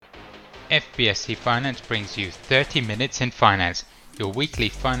FBSC Finance brings you 30 Minutes in Finance, your weekly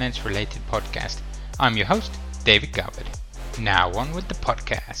finance-related podcast. I'm your host, David Garbutt. Now on with the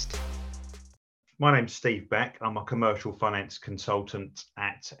podcast. My name's Steve Beck. I'm a commercial finance consultant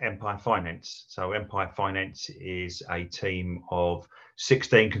at Empire Finance. So Empire Finance is a team of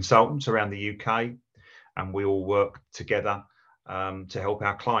 16 consultants around the UK, and we all work together to help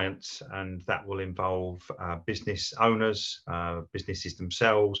our clients, and that will involve business owners, businesses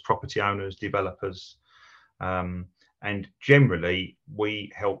themselves, property owners, developers, and generally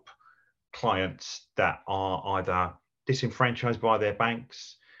we help clients that are either disenfranchised by their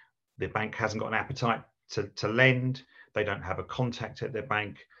banks. Their bank hasn't got an appetite to lend, they don't have a contact at their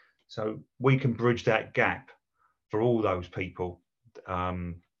bank, so we can bridge that gap for all those people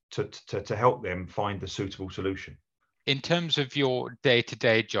to help them find the suitable solution. In terms of your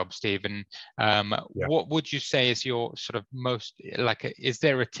day-to-day job, Stephen, what would you say is your sort of most, is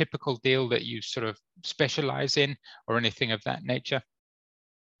there a typical deal that you sort of specialize in or anything of that nature?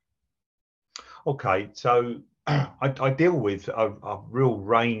 Okay, so I deal with a real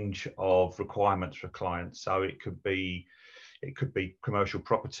range of requirements for clients. So it could be commercial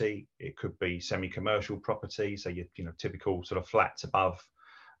property, it could be semi-commercial property, so you know typical sort of flats above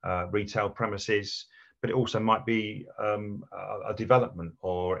retail premises. But it also might be a development,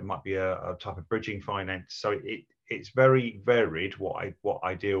 or it might be a type of bridging finance. So it's very varied what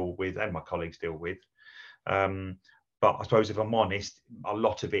I deal with and my colleagues deal with. But I suppose if I'm honest, a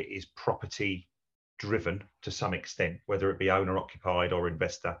lot of it is property driven to some extent, whether it be owner occupied or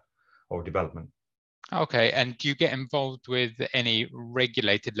investor or development. Okay, and do you get involved with any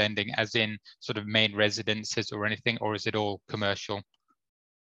regulated lending, as in sort of main residences or anything, or is it all commercial?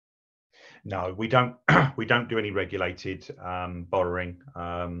 No, we don't. We don't do any regulated borrowing.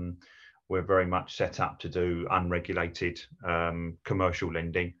 We're very much set up to do unregulated commercial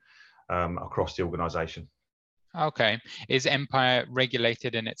lending across the organisation. Okay, is Empire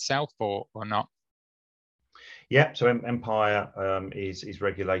regulated in itself or not? Yeah, so Empire is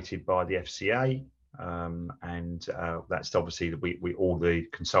regulated by the FCA, and that's obviously that we all the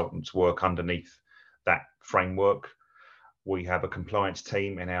consultants work underneath that framework. We have a compliance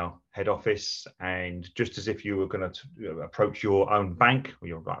team in our head office, and just as if you were going to approach your own bank or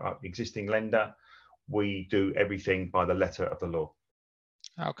your existing lender, we do everything by the letter of the law.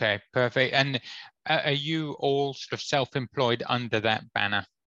 Okay, perfect. And are you all sort of self-employed under that banner?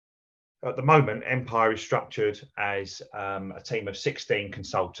 At the moment, Empire is structured as a team of 16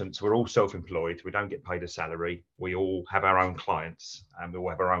 consultants. We're all self-employed. We don't get paid a salary. We all have our own clients, and we all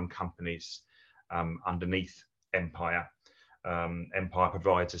have our own companies underneath Empire. Empire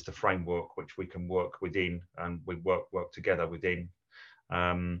provides us the framework which we can work within, and we work together within.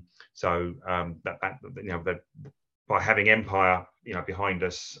 By having Empire, behind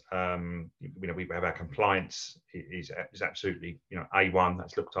us, we have our compliance is absolutely, A1.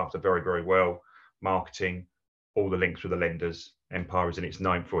 That's looked after very, very well. Marketing, all the links with the lenders. Empire is in its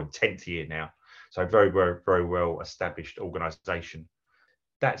 9th or 10th year now, so very, very, very well established organisation.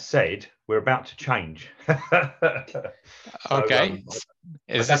 That said, we're about to change. Okay,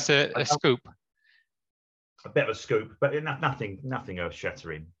 is this a scoop? A bit of a scoop, but nothing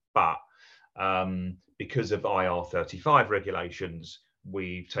earth-shattering. But because of IR35 regulations,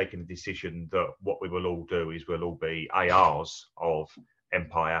 we've taken the decision that what we will all do is we'll all be ARs of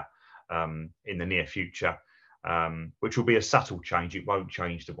Empire in the near future, which will be a subtle change. It won't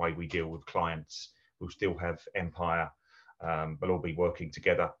change the way we deal with clients. We'll still have Empire. We'll all be working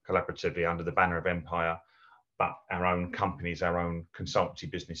together collaboratively under the banner of Empire, but our own companies, our own consultancy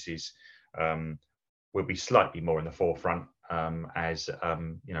businesses will be slightly more in the forefront as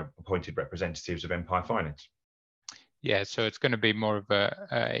appointed representatives of Empire Finance. Yeah, so it's going to be more of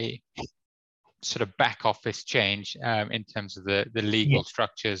a sort of back office change in terms of the legal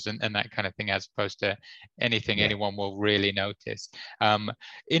structures and that kind of thing, as opposed to anything anyone will really notice.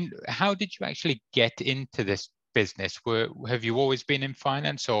 How did you actually get into this business? Have you always been in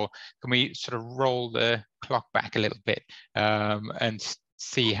finance, or can we sort of roll the clock back a little bit and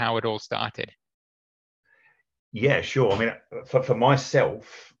see how it all started? Yeah, sure. I mean, for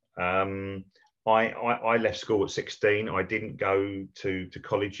myself, I left school at 16. I didn't go to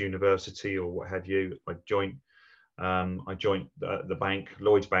college, university, or what have you. I joined the bank,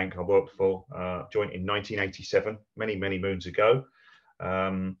 Lloyd's Bank. I worked for joined in 1987, many moons ago,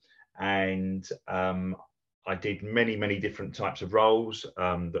 and I did many different types of roles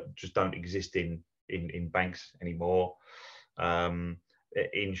that just don't exist in banks anymore.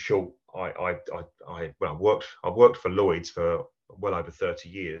 In short, I've worked for Lloyd's for well over 30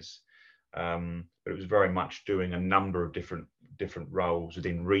 years, but it was very much doing a number of different different roles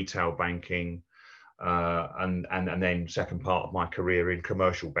within retail banking, and then second part of my career in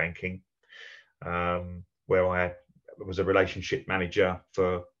commercial banking, where I was a relationship manager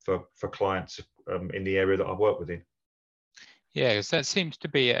for clients in the area that I work within. Yeah, 'cause that seems to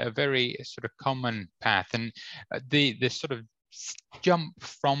be a very sort of common path, and the sort of jump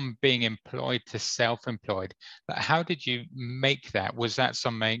from being employed to self-employed. How did you make that? Was that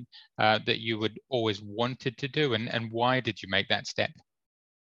something that you would always wanted to do, and why did you make that step?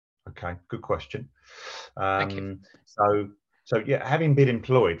 Okay, good question. Thank you. So yeah, having been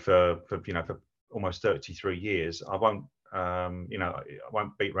employed for almost 33 years, I won't I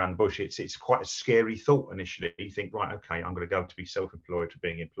won't beat around the bush. It's quite a scary thought initially. You think, right, okay, I'm going to go to be self-employed to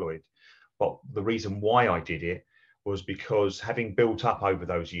being employed. But the reason why I did it was because, having built up over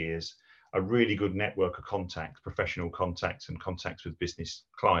those years a really good network of contacts, professional contacts, and contacts with business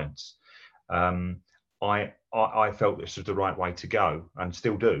clients, I felt this was the right way to go, and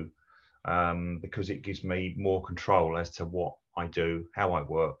still do, because it gives me more control as to what I do, how I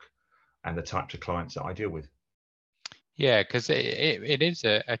work, and the types of clients that I deal with. Yeah, because it is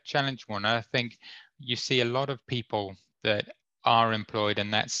a challenge one. I think you see a lot of people that are employed,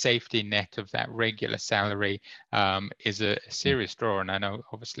 and that safety net of that regular salary is a serious draw. And I know,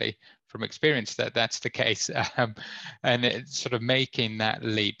 obviously, from experience that that's the case. And it's sort of making that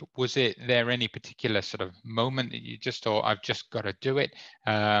leap. Was there any particular sort of moment that you just thought, I've just got to do it,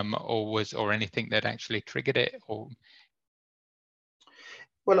 or anything that actually triggered it? Or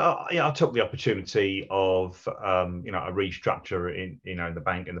Well, I took the opportunity of a restructure in the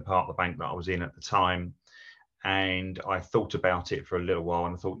bank, in the part of the bank that I was in at the time, and I thought about it for a little while,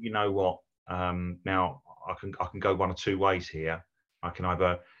 and I thought, you know what, now I can go one or two ways here. I can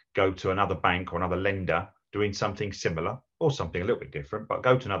either go to another bank or another lender doing something similar, or something a little bit different, but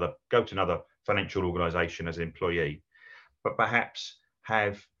go to another financial organisation as an employee, but perhaps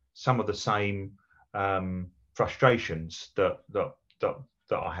have some of the same frustrations that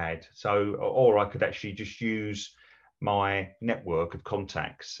I had. So, or I could actually just use my network of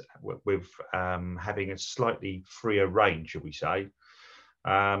contacts with having a slightly freer range, shall we say,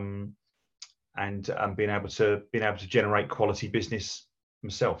 and being able to generate quality business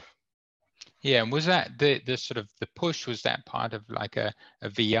myself. yeah, and was that the sort of the push? Was that part of like a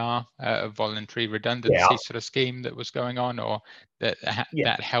VR, a voluntary Yeah, redundancy sort of scheme that was going on, or yeah,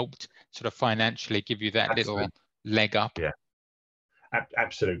 that helped sort of financially give you that little absolutely. leg up? Yeah,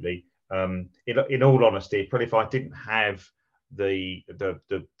 absolutely. In all honesty, probably if I didn't have the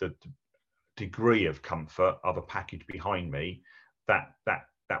degree of comfort of a package behind me,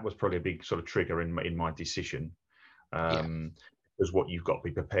 that was probably a big sort of trigger in my decision. Yeah. Because what you've got to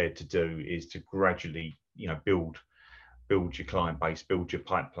be prepared to do is to gradually, build your client base, build your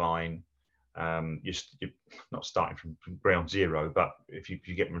pipeline. You're not starting from ground zero, but if you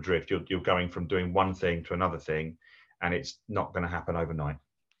get my drift, you're going from doing one thing to another thing, and it's not going to happen overnight.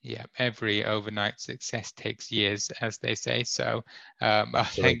 Yeah, every overnight success takes years, as they say. So I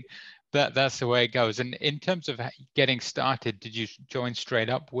Absolutely. think that's the way it goes. And in terms of getting started, did you join straight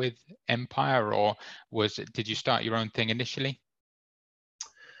up with Empire, or did you start your own thing initially?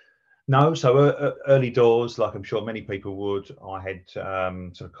 No, so early doors, like I'm sure many people would, I had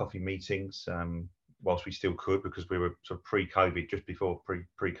sort of coffee meetings whilst we still could, because we were sort of pre-COVID, just before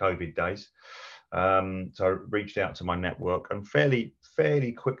pre-COVID days. So I reached out to my network, and fairly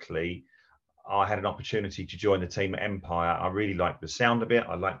quickly, I had an opportunity to join the team at Empire. I really liked the sound of it.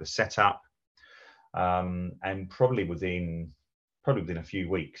 I liked the setup, and probably within a few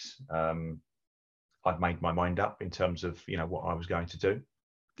weeks, I'd made my mind up in terms of what I was going to do.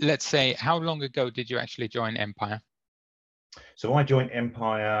 Let's say, how long ago did you actually join Empire? So I joined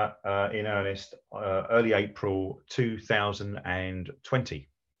Empire in earnest early April 2020.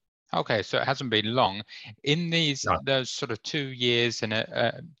 Okay, so it hasn't been long. In No. those sort of 2 years and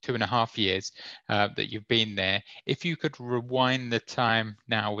 2.5 years that you've been there, if you could rewind the time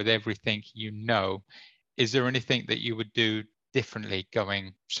now with everything you know, is there anything that you would do differently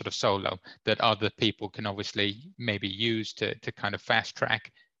going sort of solo that other people can obviously maybe use to kind of fast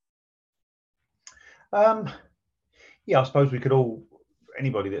track? Yeah, I suppose we could all,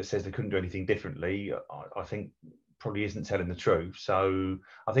 anybody that says they couldn't do anything differently, I think probably isn't telling the truth. So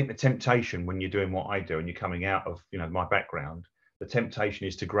I think the temptation when you're doing what I do and you're coming out of my background, the temptation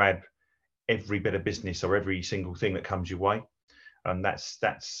is to grab every bit of business or every single thing that comes your way, and that's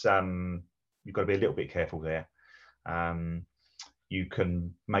you've got to be a little bit careful there. You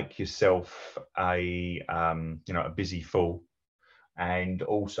can make yourself a busy fool, and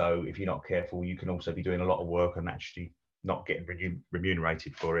also, if you're not careful, you can also be doing a lot of work and actually not getting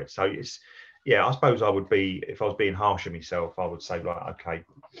remunerated for it. So Yeah, I suppose I would be, if I was being harsh on myself, I would say, like, okay,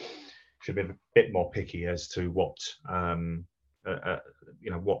 should be a bit more picky as to what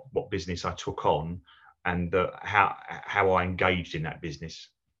what business I took on, and how I engaged in that business.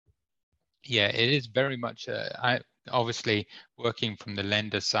 Yeah, it is very much. I obviously working from the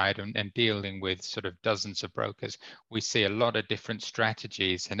lender side and dealing with sort of dozens of brokers, we see a lot of different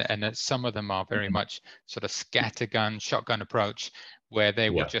strategies, and that some of them are very much sort of scattergun, shotgun approach, where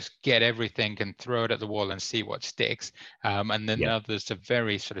they will Yeah, just get everything and throw it at the wall and see what sticks. And then yeah. others are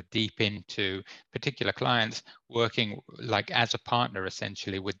very sort of deep into particular clients, working like as a partner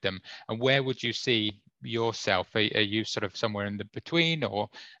essentially with them. And where would you see yourself? Are you sort of somewhere in the between,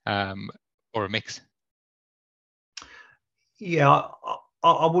 um, or a mix? Yeah,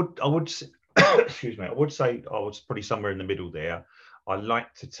 I would excuse me. I would say I was probably somewhere in the middle there. I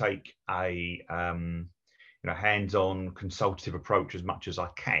like to take a hands-on consultative approach as much as I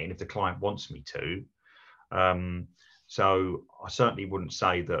can if the client wants me to. Um, so I certainly wouldn't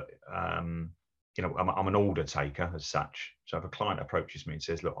say that I'm an order taker as such. So if a client approaches me and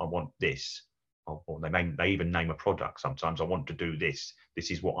says, "Look, I want this," or they even name a product. Sometimes, I want to do this. This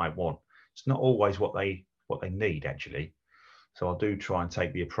is what I want. It's not always what they need actually. So I do try and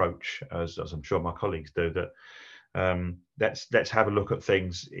take the approach, as I'm sure my colleagues do, that let's have a look at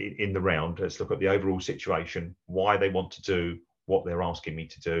things in the round. Let's look at the overall situation, why they want to do what they're asking me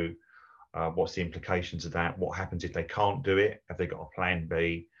to do, what's the implications of that, what happens if they can't do it, have they got a plan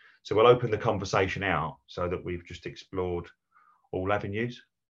B. So we'll open the conversation out so that we've just explored all avenues.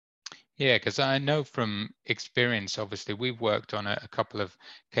 Yeah, because I know from experience, obviously, we've worked on a couple of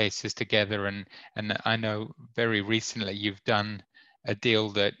cases together, and I know very recently you've done a deal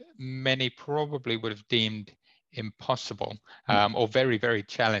that many probably would have deemed impossible, or very, very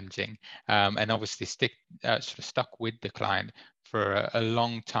challenging, and obviously sort of stuck with the client for a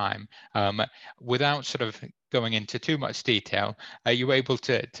long time. Without sort of going into too much detail, are you able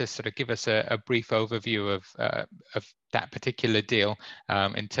to sort of give us a brief overview of that particular deal,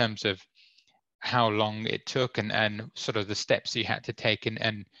 in terms of how long it took and sort of the steps you had to take,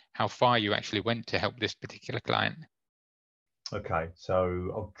 and how far you actually went to help this particular client? Okay, so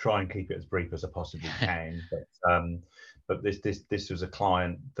I'll try and keep it as brief as I possibly can. But this was a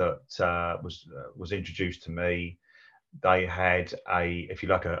client that was introduced to me. They had if you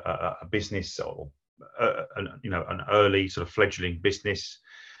like, a business, or an early sort of fledgling business,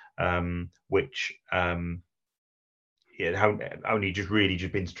 which it only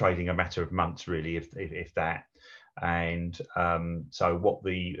just been trading a matter of months, really, if that. And so what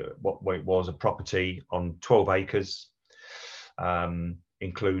it was, a property on 12 acres,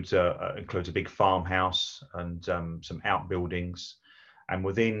 includes a big farmhouse and some outbuildings, and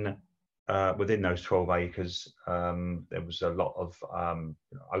within those 12 acres, there was a lot of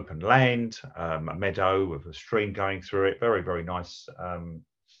open land, a meadow with a stream going through it. Very, very nice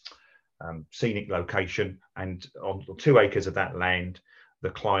scenic location. And on 2 acres of that land, the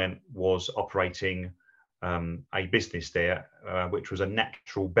client was operating a business there, which was a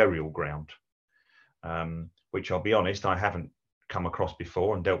natural burial ground, which, I'll be honest, I haven't come across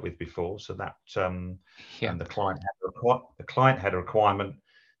before and dealt with before. So that Yeah. and the client had a requirement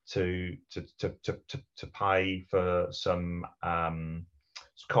to pay for some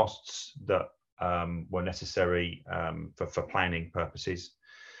costs that were necessary for planning purposes.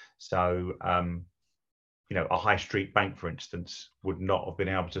 So a high street bank, for instance, would not have been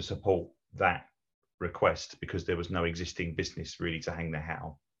able to support that request because there was no existing business really to hang their hat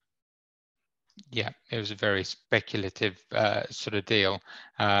on. Yeah, it was a very speculative sort of deal.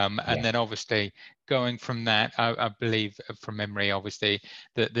 And Yeah. then obviously going from that, I believe from memory, obviously,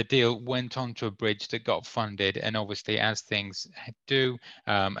 the deal went onto a bridge that got funded. And obviously, as things do,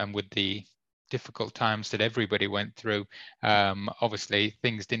 and with the difficult times that everybody went through, obviously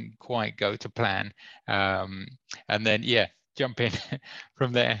things didn't quite go to plan. And then, yeah, jump in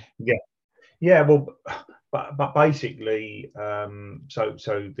from there. Yeah. Yeah, well, but basically,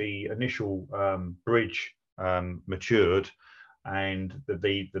 so the initial bridge matured, and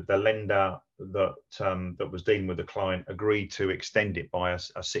the lender that was dealing with the client agreed to extend it by a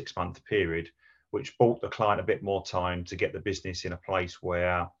 6-month period, which bought the client a bit more time to get the business in a place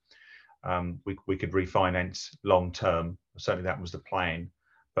where we could refinance long term. Certainly, that was the plan.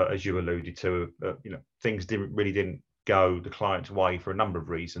 But as you alluded to, things didn't go the client's way for a number of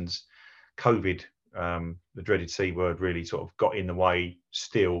reasons. COVID, the dreaded C word, really sort of got in the way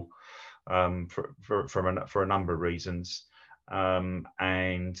still, for a number of reasons,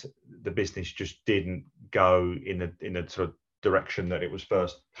 and the business just didn't go in the sort of direction that it was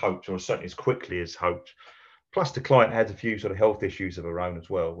first hoped, or certainly as quickly as hoped. Plus, the client had a few sort of health issues of her own as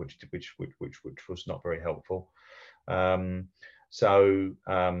well, which was not very helpful.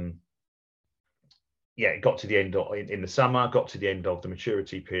 Yeah, it got to the end in the summer, got to the end of the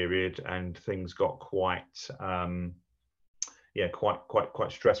maturity period, and things got quite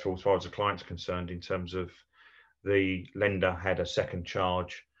stressful as far as the client's concerned, in terms of the lender had a second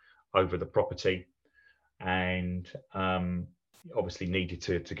charge over the property, and obviously needed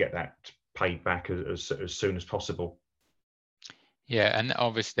to get that paid back as soon as possible. Yeah, and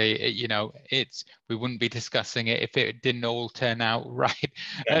obviously, we wouldn't be discussing it if it didn't all turn out right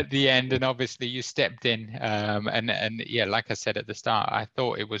at the end. And obviously, you stepped in, and yeah, like I said at the start, I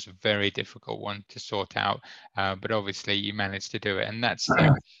thought it was a very difficult one to sort out, but obviously, you managed to do it, and that's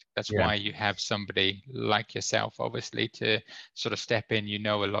why you have somebody like yourself, obviously, to sort of step in. You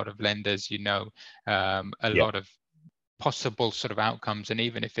know a lot of lenders, a lot of possible sort of outcomes, and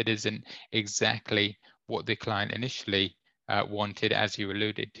even if it isn't exactly what the client initially wanted, as you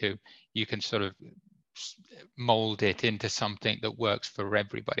alluded to, you can sort of mold it into something that works for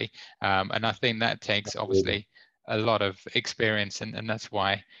everybody. And I think that takes obviously a lot of experience, and that's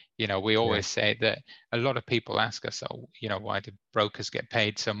why we always say that a lot of people ask us, why do brokers get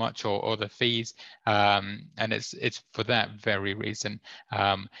paid so much, or the fees, and it's for that very reason.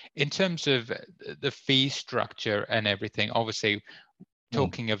 In terms of the fee structure and everything, obviously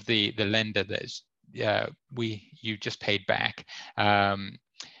talking of the lender that's you just paid back,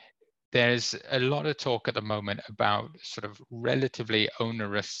 there's a lot of talk at the moment about sort of relatively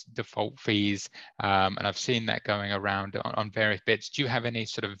onerous default fees, and I've seen that going around on various bits. Do you have any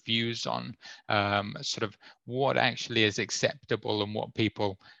sort of views on sort of what actually is acceptable and what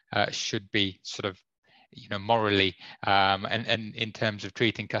people should be sort of morally and in terms of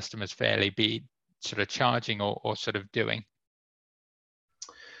treating customers fairly, be sort of charging or sort of doing?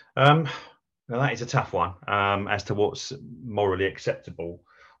 Now that is a tough one, as to what's morally acceptable.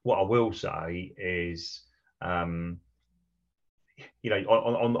 What I will say is, on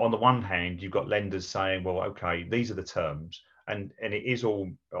the one hand, you've got lenders saying, well, okay, these are the terms, and it is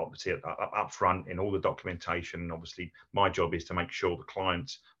all obviously up front in all the documentation. And obviously, my job is to make sure the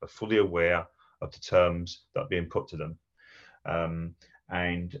clients are fully aware of the terms that are being put to them.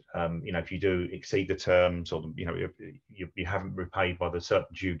 If you do exceed the terms, or you haven't repaid by the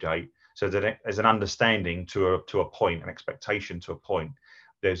certain due date, so that there's an understanding to a point, an expectation to a point,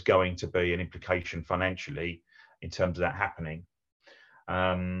 there's going to be an implication financially in terms of that happening.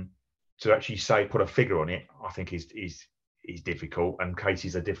 To actually put a figure on it, I think is difficult, and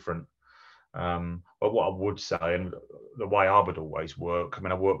cases are different. But what I would say, and the way I would always work,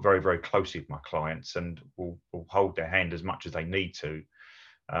 I work very, very closely with my clients, and will hold their hand as much as they need to.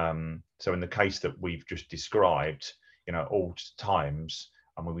 So in the case that we've just described, all times,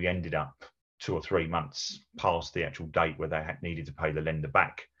 we ended up 2 or 3 months past the actual date where they had needed to pay the lender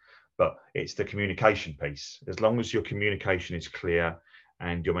back. But it's the communication piece. As long as your communication is clear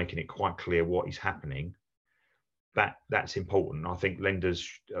and you're making it quite clear what is happening, that's important. I think lenders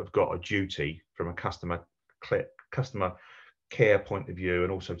have got a duty from a customer care point of view,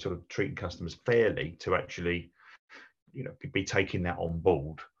 and also sort of treating customers fairly, to actually be taking that on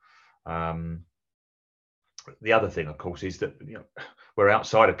board. The other thing, of course, is that we're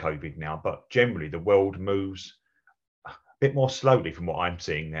outside of COVID now, but generally the world moves a bit more slowly from what I'm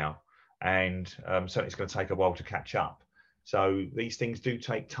seeing now, and certainly it's going to take a while to catch up. So these things do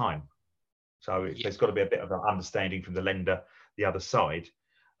take time. So there's got to be a bit of an understanding from the lender, the other side,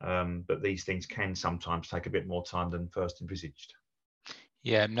 but these things can sometimes take a bit more time than first envisaged.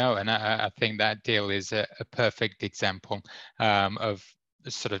 Yeah, no, and I think that deal is a perfect example of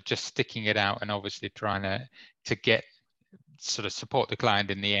sort of just sticking it out, and obviously trying to get sort of support the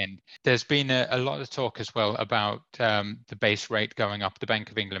client in the end. There's been a lot of talk as well about the base rate going up, the Bank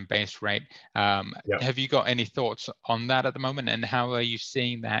of England base rate. Have you got any thoughts on that at the moment, and how are you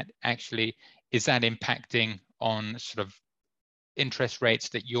seeing that actually? Is that impacting on sort of interest rates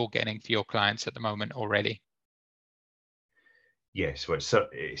that you're getting for your clients at the moment already? Yes, well,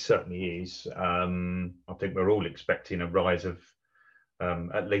 it certainly is. I think we're all expecting a rise of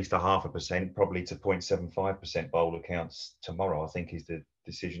at least 0.5%, probably to 0.75% by all accounts tomorrow, I think is the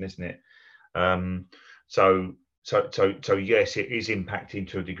decision, isn't it? So yes, it is impacting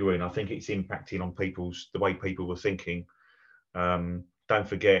to a degree, and I think it's impacting on the way people were thinking. Don't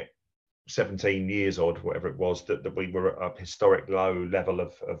forget, 17 years odd, whatever it was, that we were at a historic low level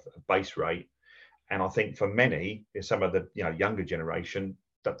of base rate. And I think for many, some of the younger generation,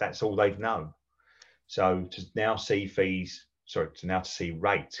 that's all they've known. So to now see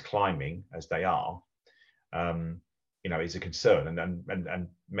rates climbing as they are, is a concern, and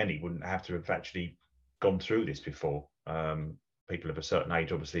many wouldn't have to have actually gone through this before. People of a certain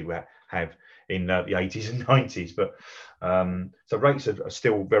age obviously have in the 80s and 90s, but so rates are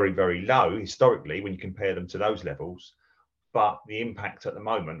still very, very low historically when you compare them to those levels. But the impact at the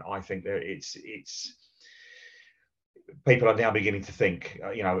moment, I think that it's people are now beginning to think,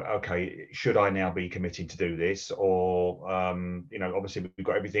 okay, should I now be committing to do this? Or, obviously we've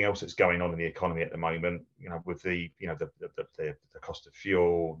got everything else that's going on in the economy at the moment, with the cost of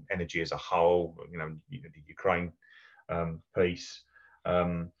fuel, energy as a whole, the Ukraine piece.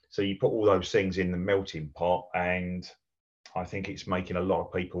 So you put all those things in the melting pot, and I think it's making a lot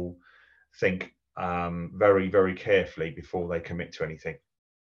of people think very, very carefully before they commit to anything.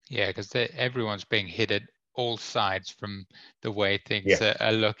 Yeah, because everyone's being hit at all sides from the way things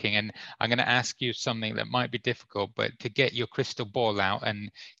are looking. And I'm going to ask you something that might be difficult, but to get your crystal ball out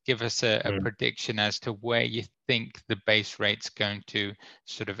and give us a prediction as to where you think the base rate's going to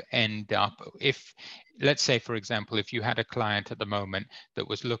sort of end up. If, let's say, for example, if you had a client at the moment that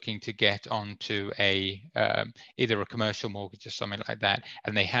was looking to get onto a either a commercial mortgage or something like that,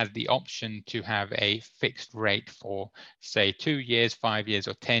 and they had the option to have a fixed rate for, say, 2 years, 5 years,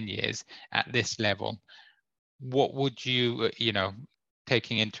 or 10 years at this level, what would you,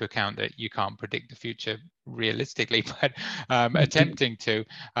 taking into account that you can't predict the future realistically, but attempting to,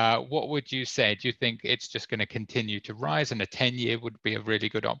 what would you say? Do you think it's just going to continue to rise and a 10-year would be a really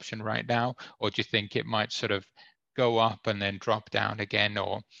good option right now? Or do you think it might sort of go up and then drop down again?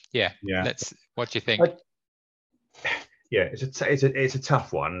 Or what do you think? It's a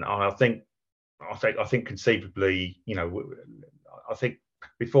tough one. I think conceivably, I think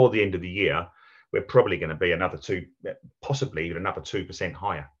before the end of the year, we're probably going to be possibly even another 2%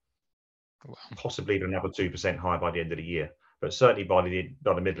 higher. Wow. Possibly even another 2% higher by the end of the year. But certainly by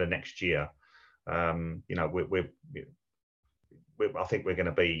the middle of next year, I think we're going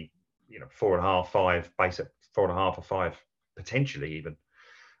to be, 4.5, 5, basic 4.5 or 5, potentially even.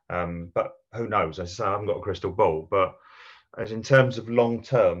 But who knows? As I say, I haven't got a crystal ball. But as in terms of long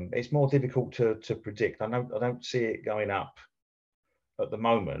term, it's more difficult to predict. I don't see it going up at the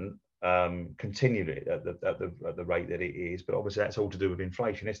moment. Continually at the rate that it is, but obviously that's all to do with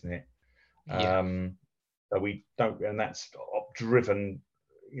inflation, isn't it? We don't, and that's driven,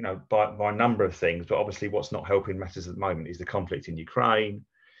 by a number of things. But obviously, what's not helping matters at the moment is the conflict in Ukraine,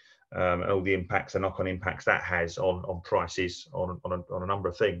 and all the impacts, the knock-on impacts that has on prices, on a number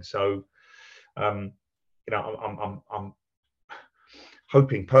of things. So, I'm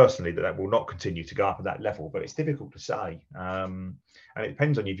hoping personally that will not continue to go up at that level, but it's difficult to say. And it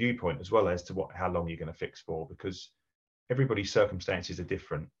depends on your viewpoint as well as to how long you're going to fix for, because everybody's circumstances are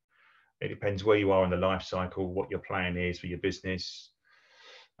different. It depends where you are in the life cycle, what your plan is for your business.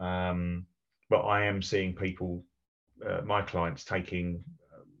 But I am seeing people, my clients, taking,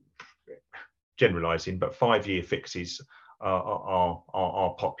 generalizing, but 5-year fixes are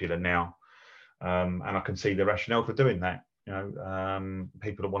popular now. And I can see the rationale for doing that.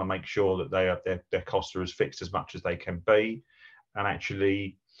 People want to make sure that their costs are as fixed as much as they can be, and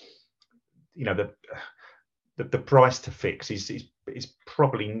actually, the price to fix is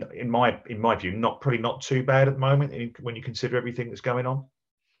probably, in my view, not too bad at the moment when you consider everything that's going on.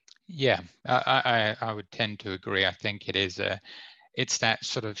 Yeah, I would tend to agree. I think it's that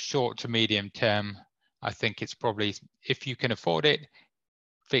sort of short to medium term. I think it's probably, if you can afford it,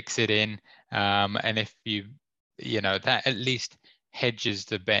 fix it in, and if that at least hedges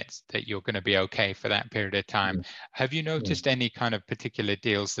the bets that you're going to be okay for that period of time. Have you noticed any kind of particular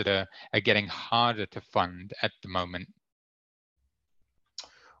deals that are getting harder to fund at the moment?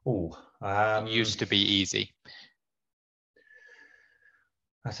 It used to be easy.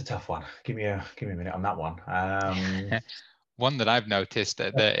 That's a tough one. Give me a minute on that one. One that I've noticed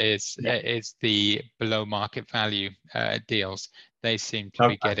that there is the below market value deals. They seem to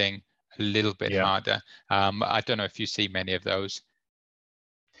be getting a little bit harder. I don't know if you see many of those.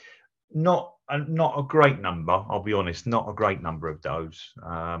 Not a great number, I'll be honest. Not a great number of those. But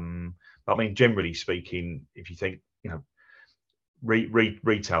I mean, generally speaking, if you think,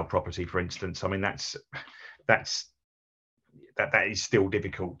 retail property, for instance, I mean that is still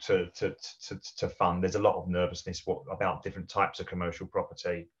difficult to fund. There's a lot of nervousness about different types of commercial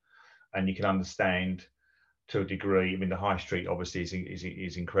property, and you can understand to a degree. I mean, the high street obviously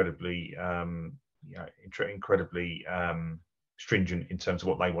is incredibly incredibly stringent in terms of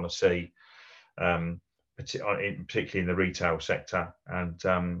what they want to see, particularly in the retail sector, and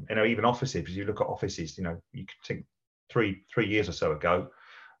even offices. If you look at offices, you could think three years or so ago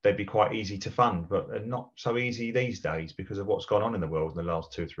they'd be quite easy to fund, but they're not so easy these days because of what's gone on in the world in the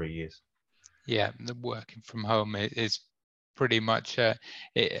last 2 or 3 years. Yeah, the working from home is pretty much a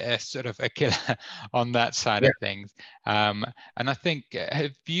sort of a killer on that side of things. And I think,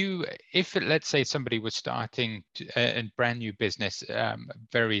 if let's say somebody was starting a brand new business,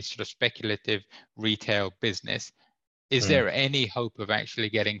 very sort of speculative retail business, is there any hope of actually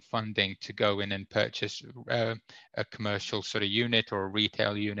getting funding to go in and purchase a commercial sort of unit or a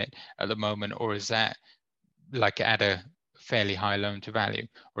retail unit at the moment, or is that like at a fairly high loan to value,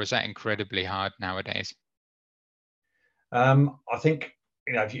 or is that incredibly hard nowadays? I think,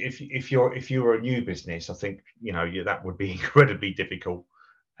 you know, if you're a new business, I think, you know, that would be incredibly difficult,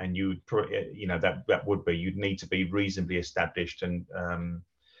 and you'd you'd need to be reasonably established and,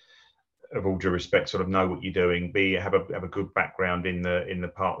 of all due respect, sort of know what you're doing, have a good background in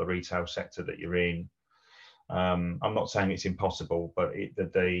the part of the retail sector that you're in. I'm not saying it's impossible, but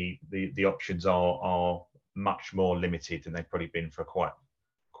the options are much more limited than they've probably been for quite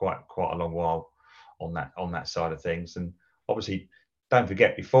a long while on that side of things. And obviously, don't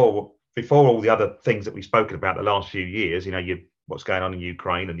forget, before all the other things that we've spoken about the last few years, you know, what's going on in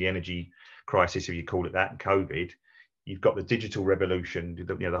Ukraine and the energy crisis, if you call it that, and COVID, you've got the digital revolution, you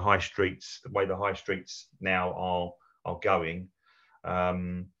know, the high streets, the way the high streets now are going.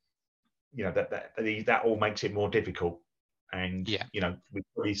 You know, that all makes it more difficult. And you know, we're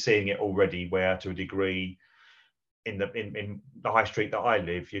probably seeing it already, where to a degree in the high street that I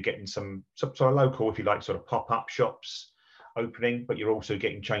live, you're getting some sort of local, if you like, sort of pop-up shops opening, but you're also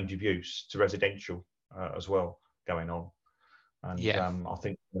getting change of use to residential as well going on. And I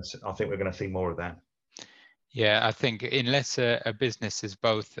think we're going to see more of that. Yeah, I think unless a business is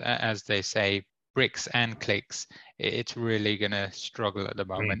both, as they say, bricks and clicks, it's really going to struggle at the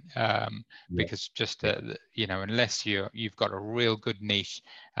moment, because just you know, unless you've got a real good niche,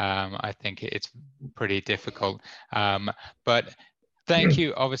 I think it's pretty difficult. But thank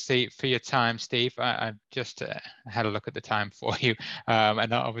you, obviously, for your time, Steve. I just had a look at the time for you,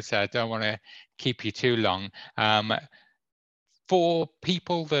 and obviously I don't want to keep you too long. For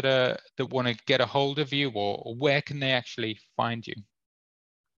people that want to get a hold of you, or where can they actually find you?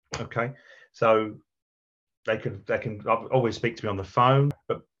 Okay, so they can always speak to me on the phone,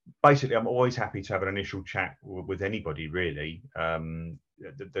 but basically I'm always happy to have an initial chat with anybody, really.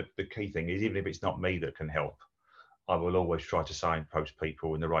 The key thing is, even if it's not me that can help, I will always try to signpost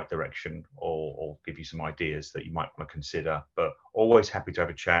people in the right direction, or give you some ideas that you might want to consider. But always happy to have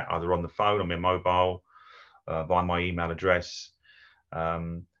a chat, either on the phone, on my mobile, via my email address.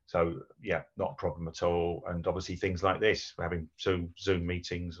 So yeah, not a problem at all. And obviously things like this, we're having Zoom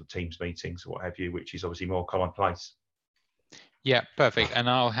meetings or Teams meetings or what have you, which is obviously more commonplace. Yeah, perfect. And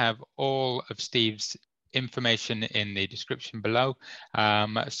I'll have all of Steve's information in the description below.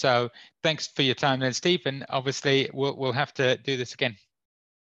 So thanks for your time then, Steve. And obviously we'll have to do this again.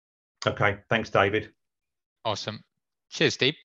 Okay, thanks, David. Awesome. Cheers, Steve.